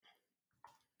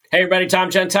Hey, everybody, Tom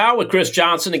Gentile with Chris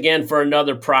Johnson again for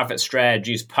another Profit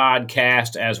Strategies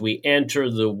podcast as we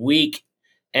enter the week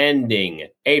ending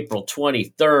April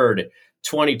 23rd,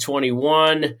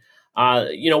 2021.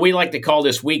 We like to call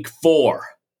this week 4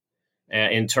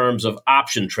 in terms of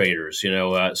option traders.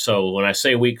 So when I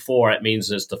say week 4, it means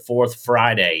it's the fourth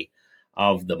Friday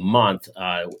of the month.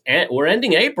 And we're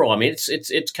ending April. I mean,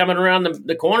 it's coming around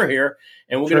the corner here,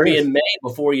 and we're going to be in May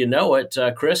before you know it.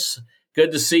 Chris,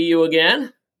 good to see you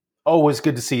again. Always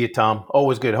good to see you, Tom.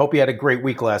 Always good. Hope you had a great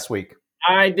week last week.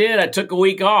 I did. I took a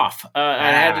week off.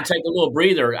 I had to take a little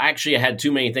breather. Actually, I had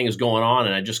too many things going on,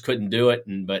 and I just couldn't do it.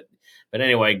 But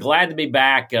anyway, glad to be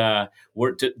back.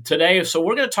 Today. So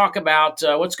we're going to talk about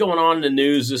what's going on in the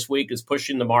news this week is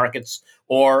pushing the markets,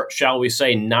 or shall we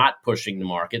say, not pushing the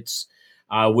markets.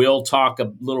 We'll talk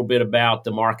a little bit about the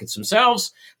markets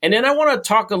themselves, and then I want to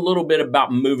talk a little bit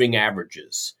about moving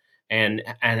averages. And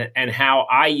how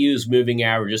I use moving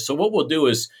averages. So what we'll do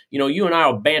is, you and I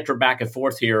will banter back and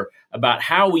forth here about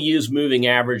how we use moving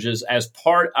averages as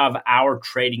part of our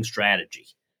trading strategy.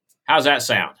 How's that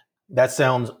sound? That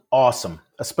sounds awesome.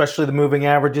 Especially the moving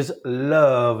averages.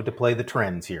 Love to play the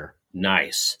trends here.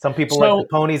 Nice. Some people like the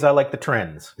ponies. I like the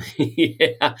trends.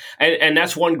 Yeah, and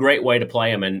that's one great way to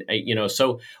play them. And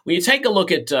so when you take a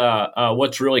look at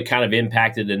what's really kind of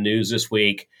impacted the news this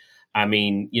week. I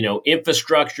mean,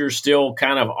 infrastructure still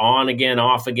kind of on again,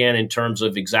 off again in terms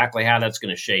of exactly how that's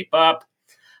going to shape up.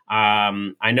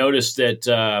 I noticed that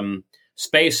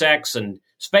SpaceX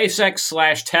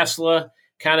 / Tesla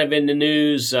kind of in the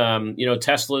news.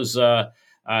 Tesla's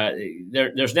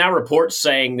there's now reports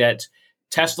saying that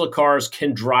Tesla cars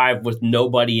can drive with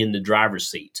nobody in the driver's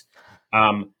seat.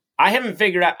 I haven't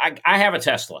figured out. I have a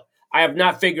Tesla. I have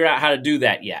not figured out how to do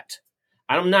that yet.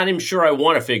 I'm not even sure I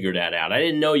want to figure that out. I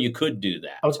didn't know you could do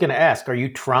that. I was going to ask, are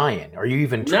you trying? Are you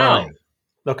even trying?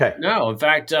 No. Okay. No. In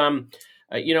fact,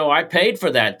 I paid for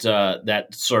that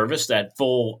service, that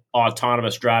full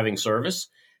autonomous driving service,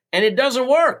 and it doesn't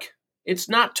work. It's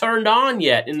not turned on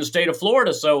yet in the state of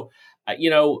Florida. So,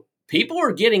 people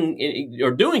are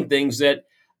doing things that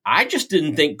I just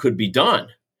didn't think could be done.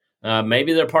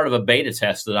 Maybe they're part of a beta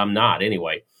test that I'm not.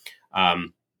 Anyway.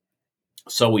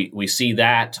 So we see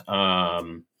that,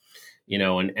 and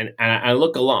I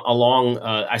look along.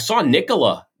 I saw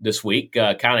Nikola this week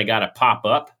kind of got a pop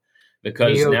up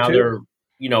because now they're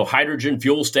hydrogen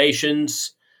fuel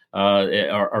stations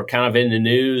are kind of in the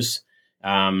news.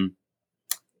 You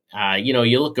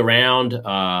look around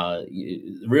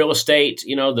real estate.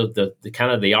 The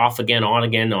kind of the off again on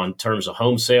again on terms of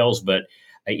home sales, but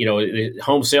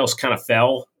home sales kind of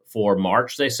fell for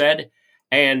March. They said,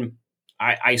 and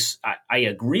I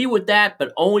agree with that,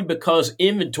 but only because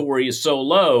inventory is so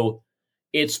low,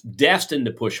 it's destined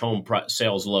to push home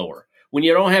sales lower. When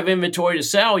you don't have inventory to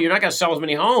sell, you're not going to sell as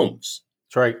many homes.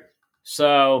 That's right.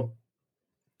 So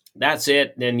that's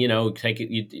it. Then, take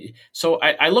it. So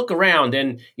I look around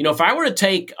and, if I were to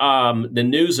take the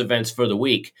news events for the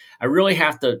week, I really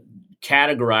have to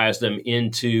categorize them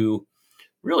into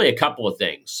really a couple of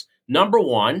things. Number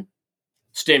one,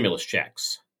 stimulus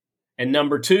checks. And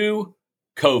number two,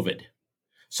 COVID.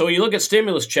 So you look at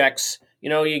stimulus checks,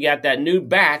 you got that new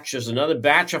batch. There's another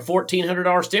batch of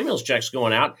 $1,400 stimulus checks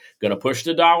going out, going to push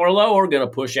the dollar lower, going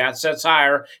to push assets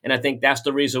higher. And I think that's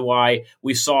the reason why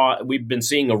we've been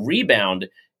seeing a rebound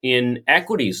in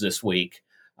equities this week.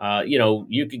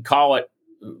 You could call it,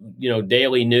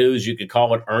 daily news. You could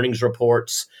call it earnings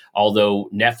reports, although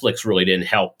Netflix really didn't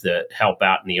help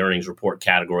out in the earnings report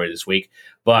category this week.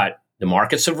 But the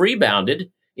markets have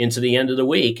rebounded into the end of the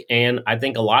week. And I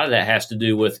think a lot of that has to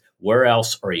do with where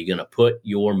else are you going to put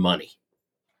your money?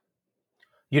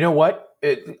 You know what?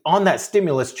 On that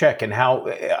stimulus check and how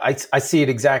I see it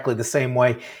exactly the same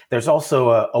way. There's also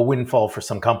a windfall for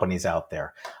some companies out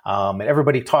there. And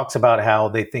everybody talks about how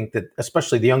they think that,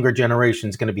 especially the younger generation,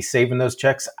 is going to be saving those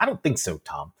checks. I don't think so,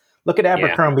 Tom. Look at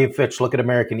Abercrombie & Fitch. Look at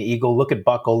American Eagle. Look at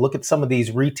Buckle. Look at some of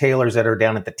these retailers that are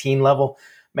down at the teen level.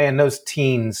 Man, those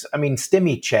teens,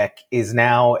 stimmy check is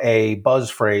now a buzz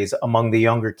phrase among the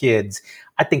younger kids.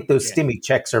 I think those stimmy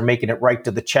checks are making it right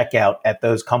to the checkout at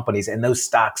those companies, and those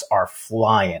stocks are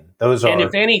flying. And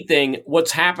if anything,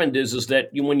 what's happened is that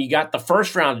when you got the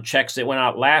first round of checks that went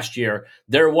out last year,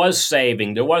 there was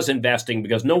saving, there was investing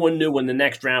because no one knew when the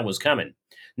next round was coming.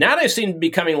 Now they seem to be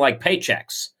coming like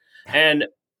paychecks.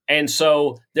 And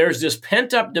so there's this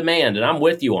pent-up demand, and I'm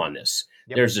with you on this.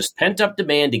 Yep. There's this pent-up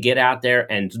demand to get out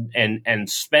there and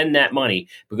spend that money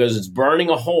because it's burning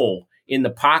a hole in the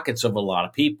pockets of a lot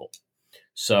of people.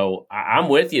 So I'm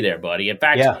with you there, buddy. In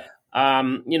fact,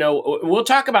 we'll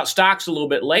talk about stocks a little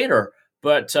bit later,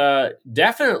 but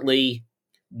definitely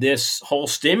this whole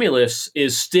stimulus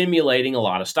is stimulating a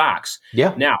lot of stocks.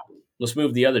 Yeah. Now, let's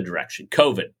move the other direction.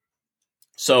 COVID.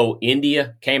 So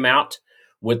India came out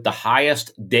with the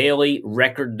highest daily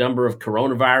record number of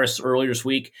coronavirus earlier this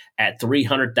week at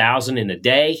 300,000 in a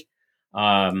day.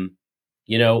 Um,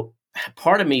 you know,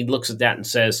 part of me looks at that and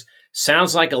says,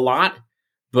 sounds like a lot,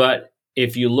 but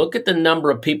if you look at the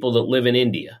number of people that live in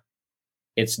India,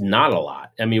 it's not a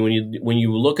lot. I mean, when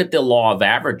you look at the law of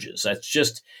averages, that's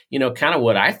just, kind of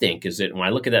what I think is that when I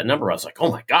look at that number, I was like, oh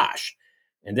my gosh.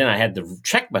 And then I had to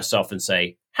check myself and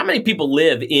say, how many people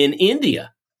live in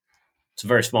India? It's a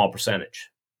very small percentage.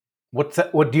 What's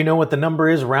that? What do you know what the number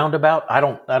is roundabout? I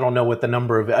don't know what the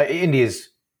number of India's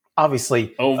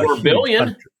obviously Over a a huge billion.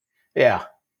 country. Yeah.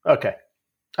 Okay.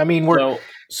 I mean,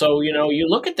 so you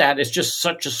look at that, it's just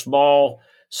such a small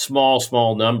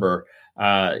number.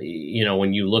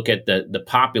 When you look at the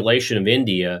population of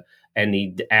India and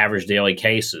the average daily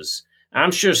cases,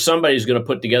 I'm sure somebody's going to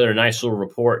put together a nice little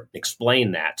report,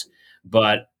 explain that,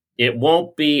 but it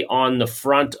won't be on the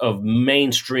front of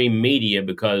mainstream media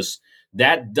because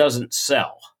that doesn't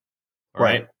sell. All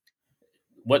right.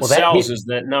 What sells is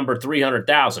that number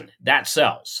 300,000. That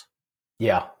sells.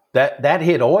 Yeah. That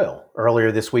hit oil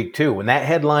earlier this week too. When that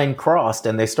headline crossed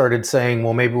and they started saying,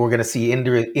 well, maybe we're going to see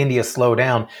India slow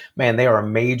down. Man, they are a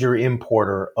major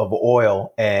importer of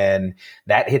oil, and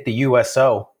that hit the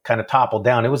USO, kind of toppled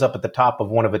down. It was up at the top of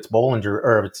one of its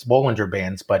Bollinger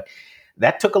Bands, but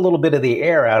that took a little bit of the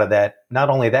air out of that. Not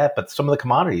only that, but some of the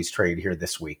commodities trade here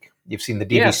this week. You've seen the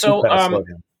DVC slow down.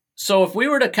 So if we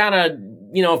were to kind of,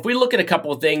 if we look at a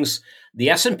couple of things, the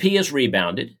S&P has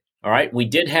rebounded. All right. We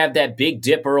did have that big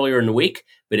dip earlier in the week,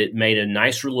 but it made a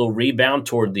nice little rebound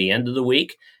toward the end of the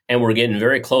week. And we're getting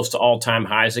very close to all-time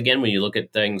highs again when you look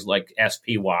at things like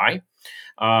SPY.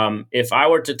 If I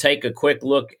were to take a quick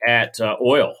look at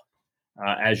oil,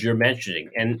 as you're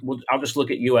mentioning, and I'll just look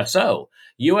at USO.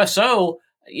 USO,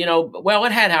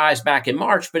 it had highs back in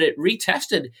March, but it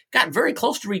got very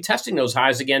close to retesting those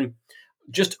highs again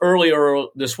just earlier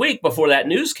this week before that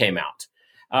news came out.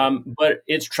 But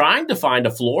it's trying to find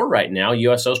a floor right now.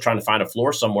 USO is trying to find a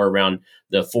floor somewhere around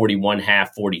the 41.5,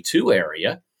 42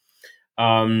 area.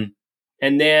 And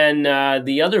then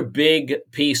the other big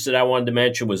piece that I wanted to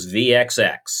mention was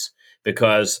VXX,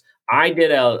 because I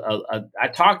did I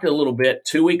talked a little bit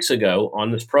 2 weeks ago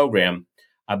on this program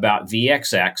about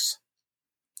VXX.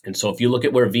 And so if you look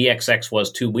at where VXX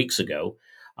was 2 weeks ago,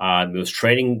 it was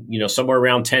trading, somewhere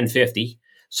around 1050.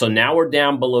 So now we're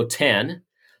down below 10.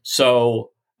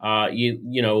 So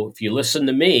if you listen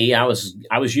to me, I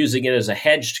was using it as a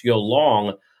hedge to go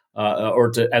long,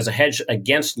 as a hedge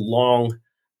against long,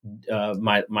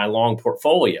 my long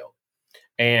portfolio.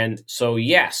 And so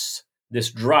yes,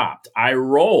 this dropped. I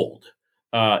rolled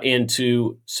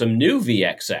into some new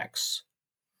VXX,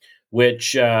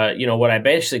 which what I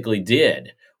basically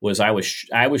did was I was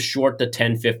short the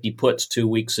 1050 puts 2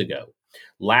 weeks ago.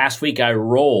 Last week I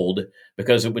rolled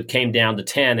because it came down to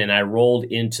 10, and I rolled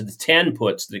into the 10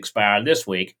 puts that expired this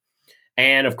week,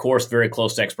 and of course very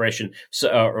close to expiration,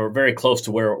 or very close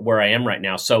to where I am right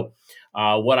now. So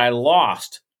what I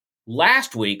lost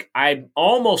last week, I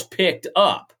almost picked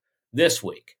up this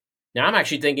week. Now I'm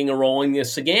actually thinking of rolling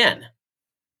this again,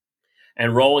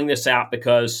 and rolling this out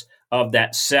because of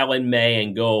that sell in May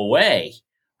and go away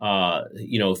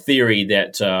theory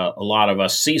that a lot of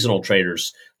us seasonal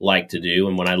traders like to do.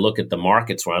 And when I look at the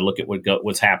markets, when I look at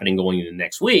what's happening going into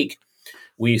next week,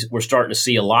 we're starting to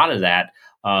see a lot of that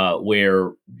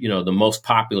where, the most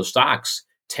popular stocks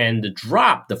tend to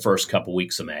drop the first couple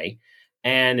weeks of May.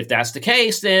 And if that's the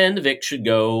case, then the VIX should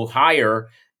go higher.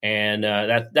 And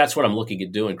that's what I'm looking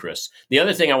at doing, Chris. The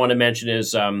other thing I want to mention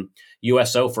is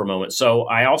USO for a moment. So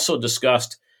I also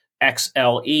discussed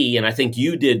XLE, and I think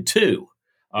you did too,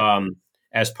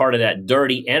 as part of that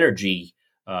dirty energy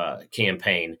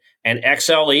campaign. And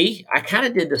XLE, I kind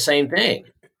of did the same thing.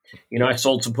 I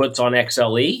sold some puts on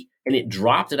XLE, and it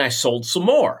dropped, and I sold some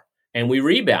more, and we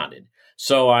rebounded.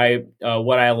 So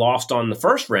what I lost on the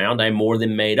first round, I more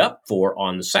than made up for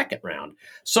on the second round.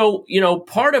 So,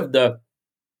 part of the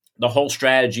whole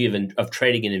strategy of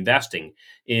trading and investing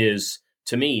is,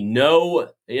 to me,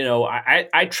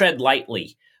 I tread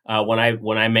lightly when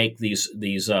I make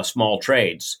these small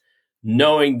trades,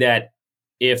 knowing that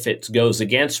if it goes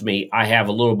against me, I have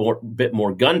a little bit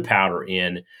more gunpowder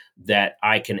in that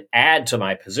I can add to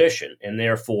my position, and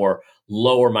therefore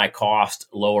lower my cost,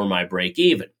 lower my break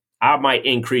even. I might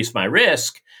increase my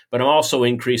risk, but I'm also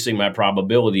increasing my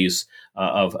probabilities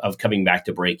of coming back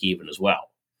to break even as well.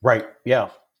 Right. Yeah.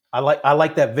 I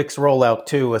like that VIX rollout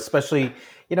too, especially,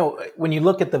 when you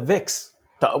look at the VIX,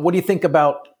 What do you think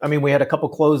about? I mean, we had a couple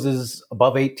closes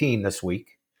above 18 this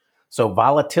week. So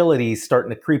volatility is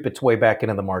starting to creep its way back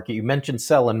into the market. You mentioned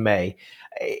sell in May.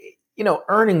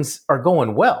 Earnings are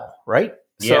going well, right?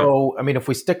 Yeah. So, I mean, if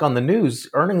we stick on the news,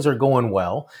 earnings are going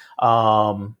well.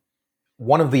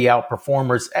 One of the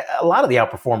outperformers, a lot of the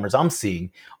outperformers I'm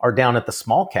seeing are down at the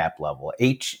small cap level.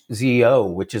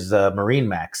 HZO, which is Marine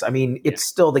Max. I mean, it's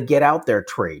still the get out there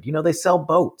trade. They sell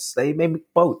boats. They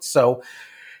make boats. So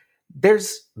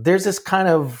there's this kind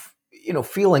of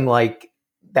feeling like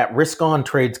that risk on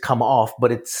trades come off,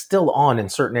 but it's still on in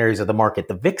certain areas of the market.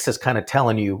 The VIX is kind of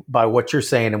telling you by what you're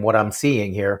saying and what I'm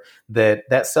seeing here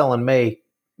that sell in May,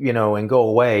 and go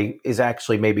away is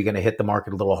actually maybe going to hit the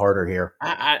market a little harder here.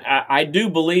 I do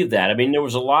believe that. I mean, there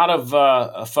was a lot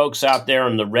of folks out there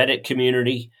in the Reddit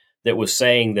community that was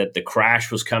saying that the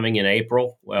crash was coming in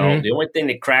April. Well, the only thing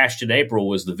that crashed in April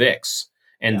was the VIX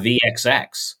and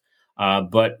VXX.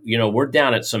 But, we're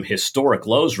down at some historic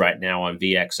lows right now on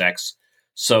VXX.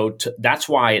 So that's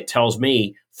why it tells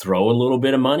me throw a little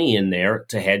bit of money in there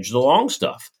to hedge the long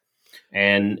stuff.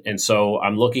 And so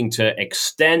I'm looking to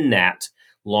extend that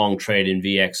long trade in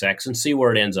VXX and see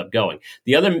where it ends up going.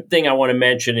 The other thing I want to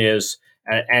mention is,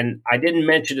 and I didn't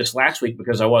mention this last week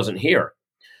because I wasn't here,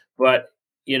 but,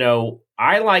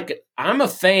 I'm a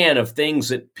fan of things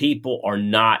that people are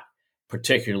not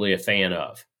particularly a fan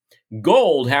of.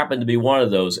 Gold happened to be one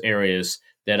of those areas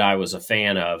that I was a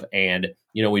fan of. And,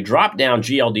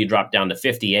 GLD dropped down to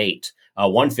 58,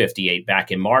 158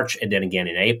 back in March and then again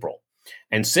in April.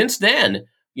 And since then,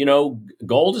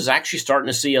 gold is actually starting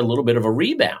to see a little bit of a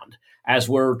rebound as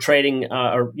we're trading,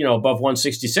 above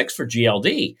 166 for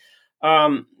GLD.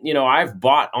 I've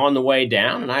bought on the way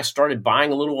down and I started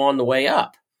buying a little on the way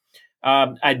up.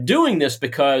 I'm doing this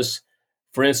because,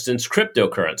 for instance,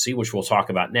 cryptocurrency, which we'll talk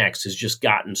about next, has just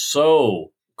gotten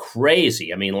so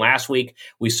crazy. I mean, last week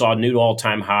we saw new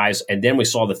all-time highs, and then we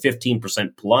saw the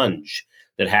 15% plunge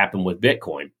that happened with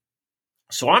Bitcoin.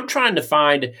 So I'm trying to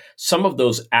find some of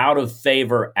those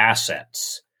out-of-favor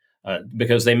assets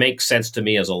because they make sense to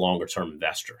me as a longer-term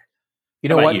investor. You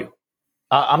know what?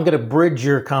 I'm going to bridge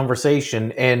your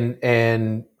conversation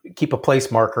and keep a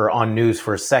place marker on news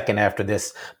for a second after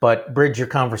this, but bridge your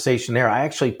conversation there. I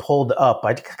actually pulled up,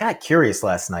 I got curious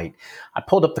last night. I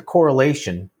pulled up the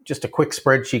correlation, just a quick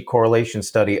spreadsheet correlation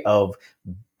study of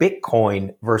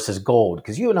Bitcoin versus gold,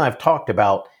 because you and I have talked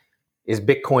about, is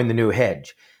Bitcoin the new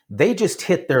hedge? They just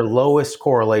hit their lowest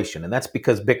correlation, and that's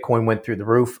because Bitcoin went through the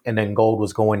roof and then gold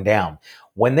was going down.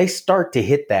 When they start to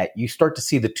hit that, you start to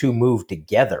see the two move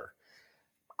together.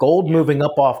 Gold moving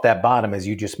up off that bottom, as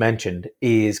you just mentioned,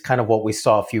 is kind of what we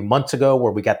saw a few months ago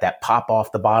where we got that pop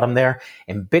off the bottom there.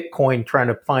 And Bitcoin trying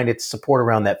to find its support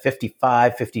around that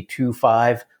 55,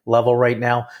 52.5 level right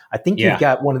now. I think you've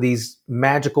got one of these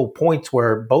magical points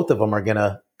where both of them are going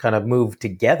to kind of move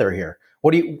together here.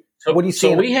 What do you see?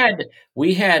 So I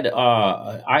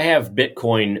have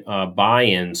Bitcoin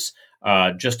buy-ins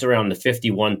just around the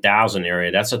 51,000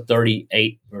 area. That's a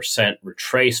 38%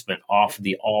 retracement off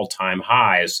the all-time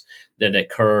highs that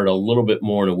occurred a little bit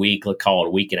more in a week, let's call it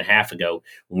a week and a half ago,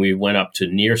 when we went up to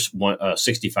near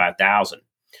 65,000.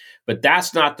 But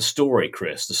that's not the story,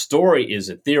 Chris. The story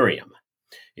is Ethereum.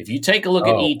 If you take a look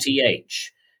at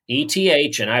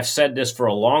ETH, and I've said this for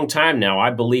a long time now,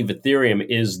 I believe Ethereum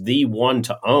is the one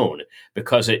to own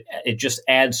because it just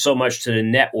adds so much to the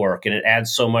network and it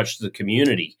adds so much to the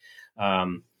community.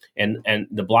 And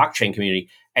the blockchain community.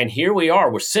 And here we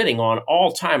are, we're sitting on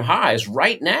all-time highs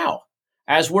right now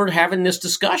as we're having this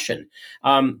discussion.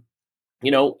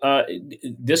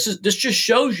 This just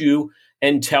shows you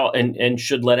and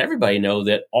should let everybody know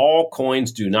that all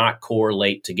coins do not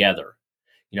correlate together.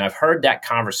 I've heard that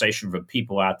conversation from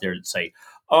people out there that say,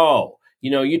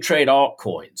 you trade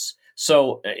altcoins.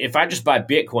 So if I just buy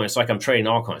Bitcoin, it's like I'm trading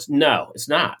altcoins. No, it's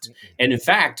not. And in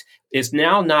fact, it's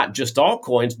now not just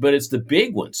altcoins, but it's the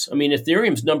big ones. I mean,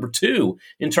 Ethereum's number 2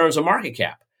 in terms of market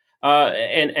cap.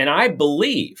 And I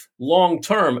believe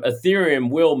long-term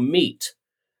Ethereum will meet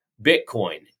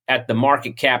Bitcoin at the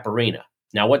market cap arena.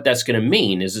 Now, what that's going to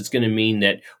mean is it's going to mean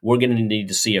that we're going to need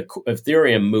to see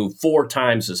Ethereum move 4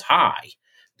 times as high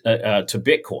to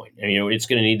Bitcoin. And, it's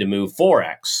going to need to move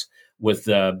 4x with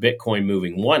Bitcoin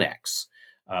moving 1x.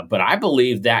 But I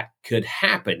believe that could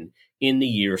happen in the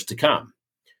years to come.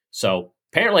 So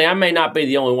apparently I may not be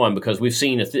the only one because we've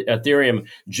seen Ethereum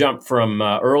jump from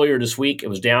earlier this week. It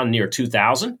was down near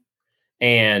 2,000.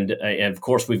 And of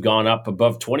course, we've gone up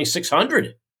above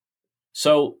 2,600.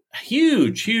 So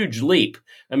huge leap.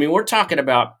 I mean, we're talking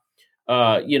about,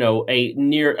 a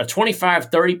near a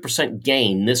 25, 30%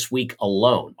 gain this week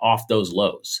alone off those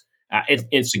lows.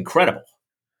 It's incredible.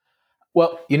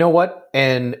 Well, you know what?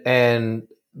 And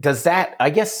does that, I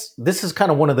guess this is kind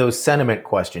of one of those sentiment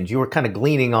questions. You were kind of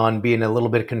gleaning on being a little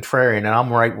bit contrarian, and I'm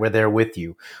right where there with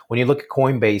you. When you look at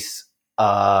Coinbase,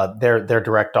 their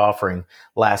direct offering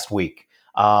last week,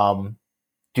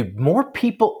 do more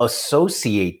people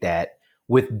associate that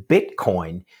with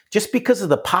Bitcoin just because of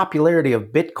the popularity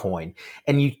of Bitcoin?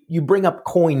 And you bring up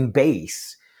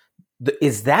Coinbase.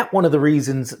 Is that one of the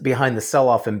reasons behind the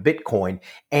sell-off in Bitcoin?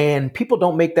 And people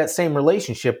don't make that same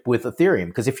relationship with Ethereum.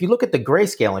 Because if you look at the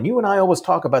grayscale, and you and I always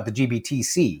talk about the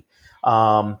GBTC,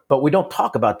 but we don't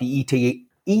talk about the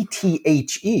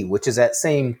ETHE, which is that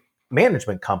same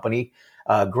management company,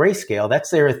 Grayscale. That's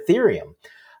their Ethereum.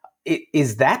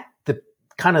 Is that the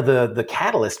kind of the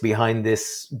catalyst behind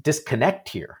this disconnect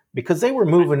here? Because they were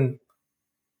moving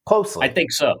closely. I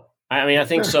think so. I mean, I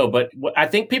think so, but I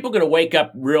think people are going to wake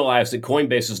up and realize that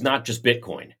Coinbase is not just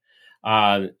Bitcoin.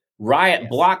 Riot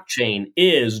blockchain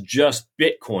is just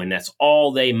Bitcoin. That's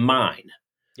all they mine.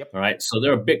 Yep. All right. So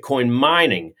they're a Bitcoin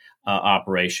mining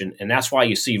operation, and that's why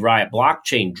you see Riot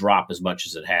blockchain drop as much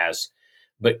as it has.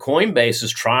 But Coinbase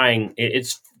is trying;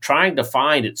 it's trying to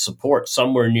find its support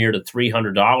somewhere near the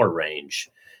 $300 range.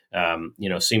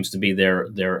 Seems to be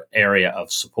their area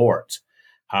of support.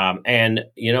 And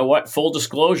you know what? Full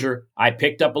disclosure, I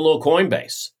picked up a little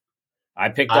Coinbase. I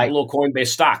picked up a little Coinbase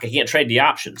stock. I can't trade the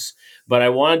options, but I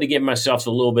wanted to give myself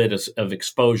a little bit of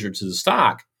exposure to the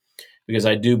stock because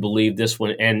I do believe this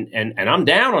one. And I'm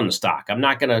down on the stock. I'm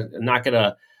not gonna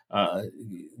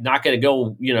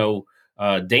go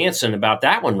dancing about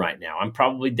that one right now. I'm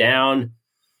probably down,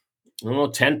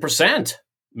 10%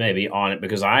 maybe on it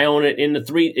because I own it in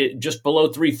the just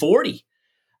below 340.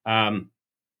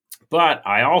 But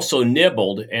I also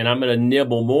nibbled, and I'm going to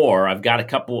nibble more. I've got a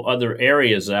couple other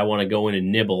areas that I want to go in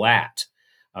and nibble at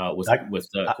with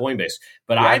Coinbase.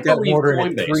 But I believe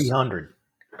Coinbase. 300.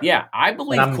 Yeah, I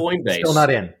believe Coinbase. Still not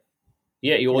in.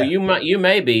 Yeah, you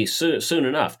may be soon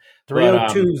enough.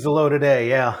 302 is the low today.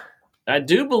 Yeah. I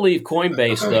do believe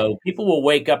Coinbase, though, people will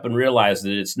wake up and realize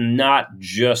that it's not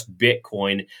just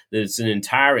Bitcoin, that it's an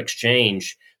entire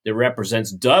exchange that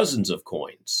represents dozens of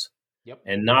coins. Yep.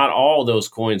 And not all those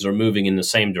coins are moving in the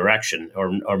same direction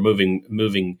or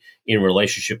moving in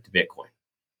relationship to Bitcoin.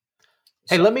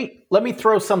 Hey, let me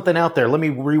throw something out there. Let me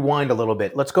rewind a little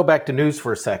bit. Let's go back to news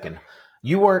for a second.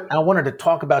 I wanted to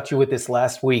talk about you with this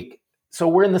last week. So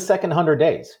we're in the second 100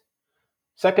 days.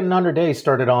 Second 100 days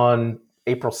started on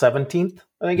April 17th,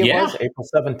 I think it was, April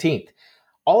 17th.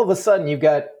 All of a sudden, you've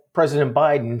got President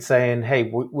Biden saying,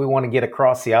 hey, we want to get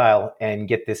across the aisle and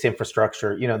get this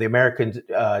infrastructure, the American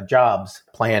jobs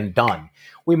plan done.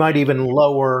 We might even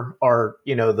lower our,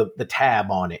 the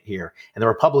tab on it here. And the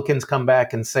Republicans come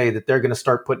back and say that they're going to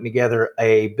start putting together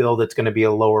a bill that's going to be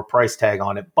a lower price tag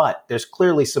on it. But there's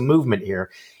clearly some movement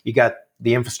here. You got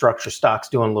the infrastructure stocks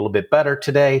doing a little bit better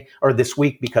today or this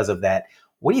week because of that.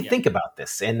 What do you think about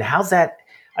this? And how's that?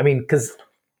 I mean, because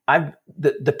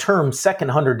the term second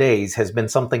 100 days has been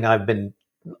something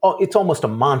it's almost a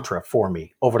mantra for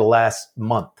me over the last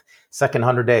month. Second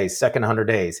 100 days, second 100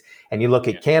 days. And you look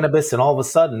at cannabis and all of a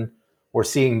sudden we're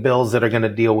seeing bills that are going to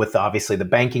deal with obviously the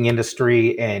banking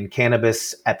industry and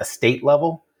cannabis at the state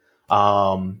level.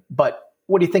 But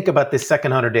what do you think about this second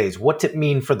 100 days? What's it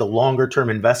mean for the longer term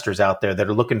investors out there that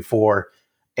are looking for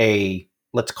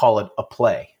let's call it a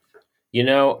play?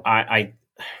 Here's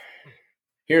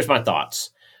my thoughts.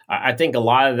 I think a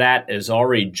lot of that is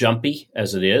already jumpy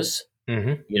as it is.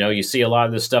 Mm-hmm. You see a lot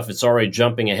of this stuff, it's already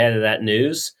jumping ahead of that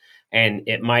news, and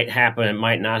it might happen, it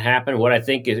might not happen. What I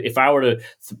think is if I were to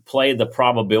play the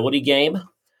probability game,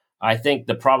 I think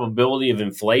the probability of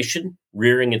inflation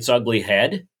rearing its ugly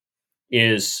head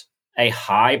is a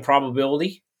high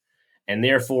probability. And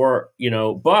therefore,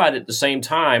 but at the same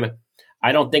time,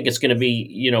 I don't think it's going to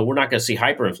be, we're not going to see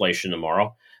hyperinflation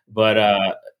tomorrow, but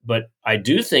I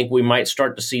do think we might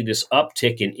start to see this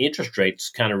uptick in interest rates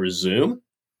kind of resume.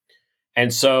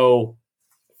 And so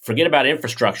forget about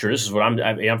infrastructure. This is what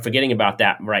I'm forgetting about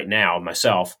that right now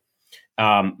myself.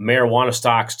 Marijuana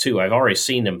stocks too. I've already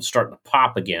seen them starting to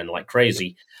pop again like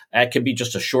crazy. That could be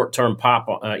just a short-term pop,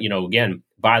 again,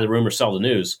 buy the rumor, sell the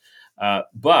news.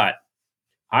 But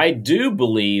I do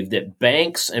believe that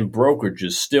banks and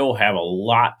brokerages still have a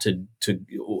lot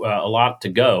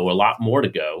more to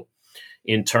go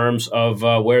in terms of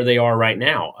where they are right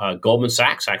now. Goldman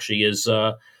Sachs actually is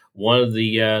one of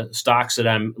the stocks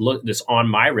that that's on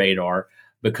my radar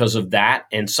because of that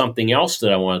and something else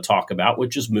that I want to talk about,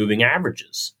 which is moving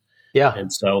averages. Yeah,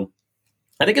 and so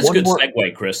I think it's a good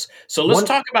segue, Chris. So let's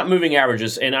talk about moving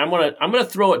averages, and I'm gonna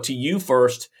throw it to you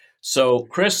first. So,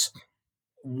 Chris,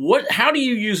 How do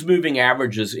you use moving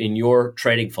averages in your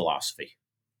trading philosophy?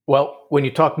 Well, when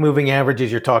you talk moving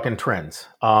averages, you're talking trends.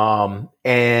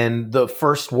 And the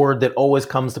first word that always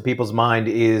comes to people's mind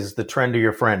is the trend of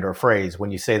your friend or phrase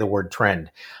when you say the word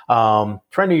trend.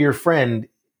 Trend of your friend,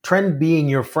 trend being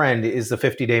your friend is the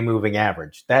 50-day moving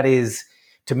average. That is,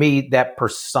 to me, that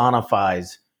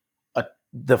personifies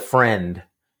the friend,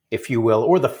 if you will,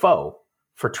 or the foe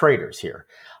for traders here.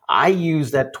 I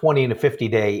use that 20 and a 50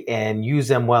 day and use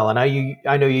them well. And I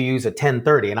know you use a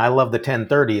 1030, and I love the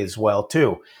 1030 as well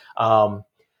too. Um,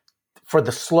 for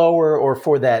the slower or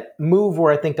for that move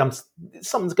where I think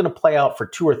something's going to play out for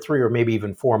 2 or 3 or maybe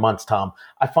even 4 months, Tom,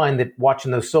 I find that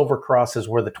watching those silver crosses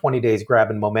where the 20 days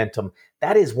grabbing momentum,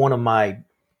 that is one of my,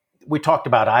 we talked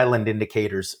about island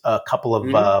indicators a couple of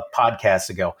podcasts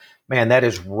ago. Man, that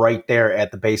is right there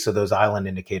at the base of those island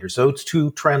indicators. Those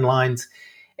two trend lines,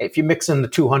 if you mix in the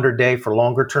 200 day for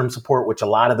longer term support, which a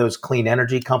lot of those clean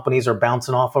energy companies are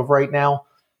bouncing off of right now,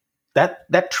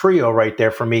 that trio right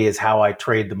there for me is how I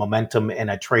trade the momentum and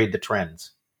I trade the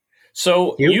trends.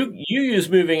 So you use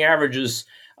moving averages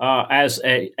as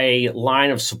a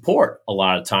line of support a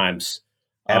lot of times.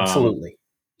 Absolutely.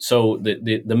 So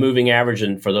the moving average,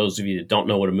 and for those of you that don't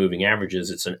know what a moving average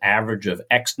is, it's an average of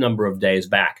X number of days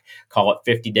back. Call it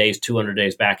 50 days, 200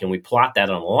 days back, and we plot that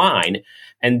on a line.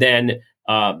 And then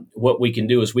what we can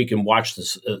do is we can watch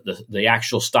the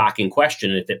actual stock in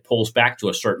question, and if it pulls back to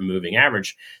a certain moving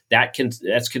average,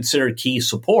 that's considered key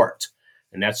support.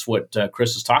 And that's what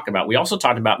Chris is talking about. We also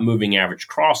talked about moving average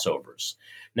crossovers.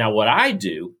 Now, what I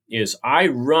do is I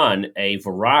run a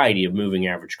variety of moving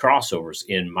average crossovers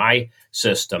in my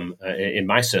system, in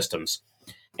my systems.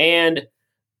 And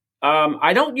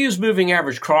I don't use moving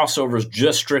average crossovers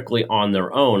just strictly on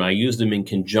their own. I use them in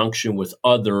conjunction with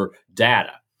other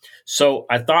data. So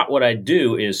I thought what I'd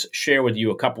do is share with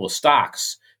you a couple of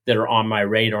stocks that are on my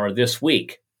radar this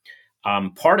week.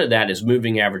 Part of that is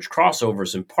moving average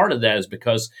crossovers, and part of that is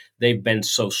because they've been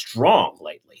so strong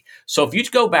lately. So if you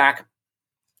go back,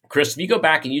 Chris, if you go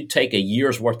back and you take a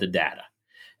year's worth of data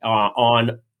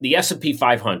on the S&P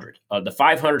 500, the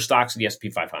 500 stocks of the S&P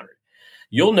 500,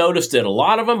 you'll notice that a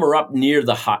lot of them are up near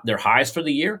their highs for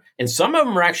the year, and some of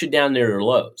them are actually down near their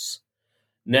lows.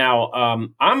 Now,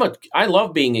 I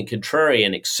love being a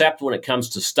contrarian, except when it comes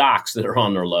to stocks that are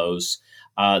on their lows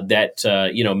that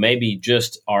maybe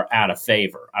just are out of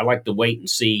favor. I like to wait and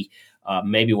see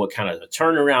maybe what kind of a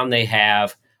turnaround they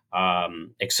have,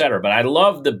 et cetera. But I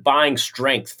love the buying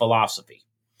strength philosophy.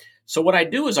 So what I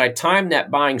do is I time that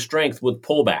buying strength with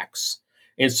pullbacks.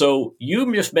 And so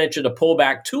you just mentioned a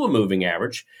pullback to a moving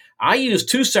average. I use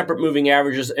two separate moving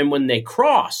averages, and when they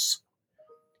cross,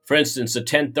 for instance, a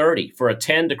 1030, for a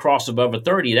 10 to cross above a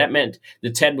 30, that meant the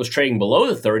 10 was trading below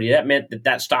the 30. That meant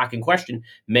that stock in question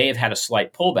may have had a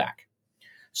slight pullback.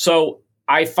 So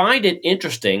I find it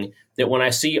interesting that when I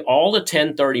see all the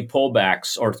 1030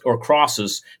 pullbacks or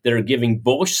crosses that are giving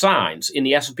bullish signs in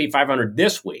the S&P 500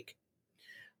 this week,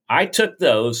 I took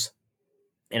those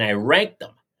and I ranked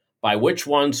them by which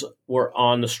ones were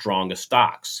on the strongest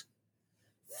stocks.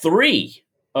 3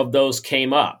 of those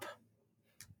came up.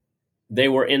 They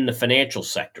were in the financial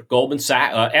sector. Goldman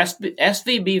Sachs,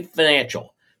 SVB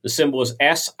Financial. The symbol is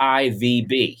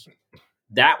SIVB.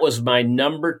 That was my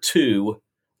number 2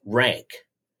 rank.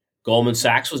 Goldman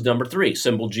Sachs was number 3,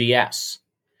 symbol GS.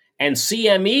 And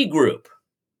CME Group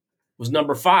was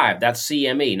number 5. That's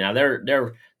CME. Now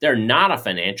they're not a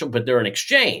financial, but they're an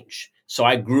exchange. So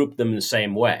I grouped them the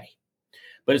same way.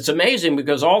 But it's amazing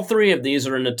because all 3 of these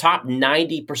are in the top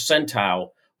 90 percentile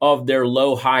of their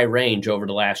low-high range over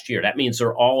the last year. That means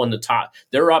they're all in the top.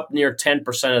 They're up near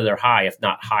 10% of their high, if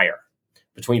not higher,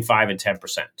 between 5 and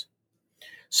 10%.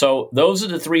 So those are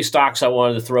the 3 stocks I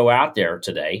wanted to throw out there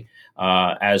today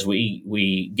as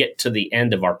we get to the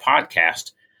end of our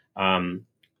podcast.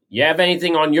 You have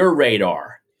anything on your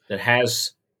radar that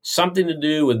has something to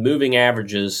do with moving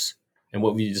averages and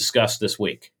what we discussed this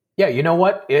week? Yeah, you know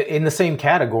what? In the same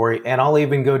category, and I'll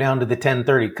even go down to the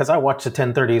 1030 because I watch the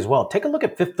 1030 as well. Take a look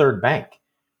at Fifth Third Bank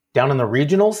down in the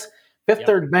regionals. Fifth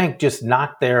Third Bank just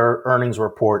knocked their earnings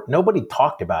report. Nobody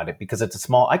talked about it because it's a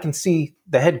small. I can see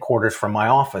the headquarters from my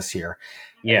office here.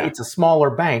 Yeah, it's a smaller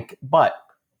bank, but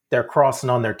they're crossing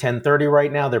on their 1030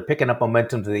 right now. They're picking up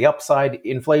momentum to the upside.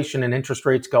 Inflation and interest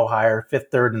rates go higher. Fifth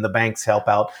Third and the banks help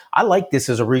out. I like this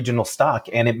as a regional stock,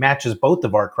 and it matches both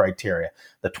of our criteria.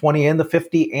 The 20 and the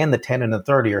 50 and the 10 and the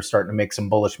 30 are starting to make some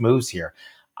bullish moves here.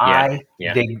 I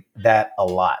dig that a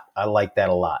lot. I like that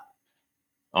a lot.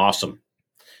 Awesome.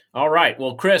 All right.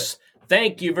 Well, Chris,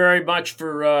 thank you very much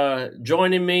for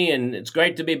joining me, and it's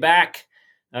great to be back.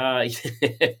 You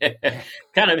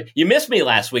missed me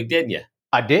last week, didn't you?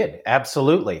 I did.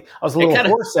 Absolutely. I was a It little kind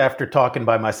of hoarse after talking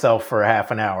by myself for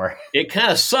half an hour. it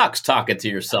kind of sucks talking to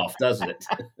yourself, doesn't it?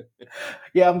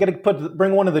 Yeah, I'm going to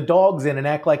bring one of the dogs in and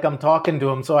act like I'm talking to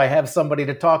him so I have somebody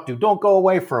to talk to. Don't go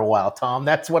away for a while, Tom.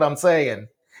 That's what I'm saying.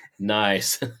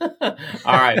 Nice. All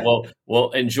right.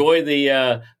 Well, enjoy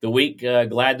the week.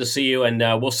 Glad to see you, and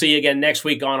we'll see you again next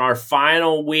week on our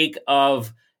final week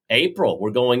of April.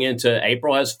 We're going into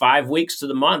April has 5 weeks to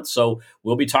the month, so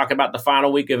we'll be talking about the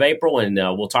final week of April, and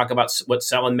we'll talk about what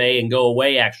sell in May and go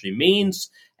away actually means,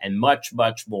 and much,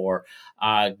 much more.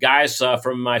 Guys,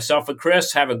 from myself and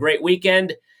Chris, have a great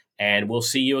weekend, and we'll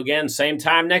see you again same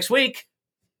time next week.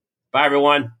 Bye,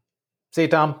 everyone. See you,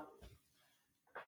 Tom.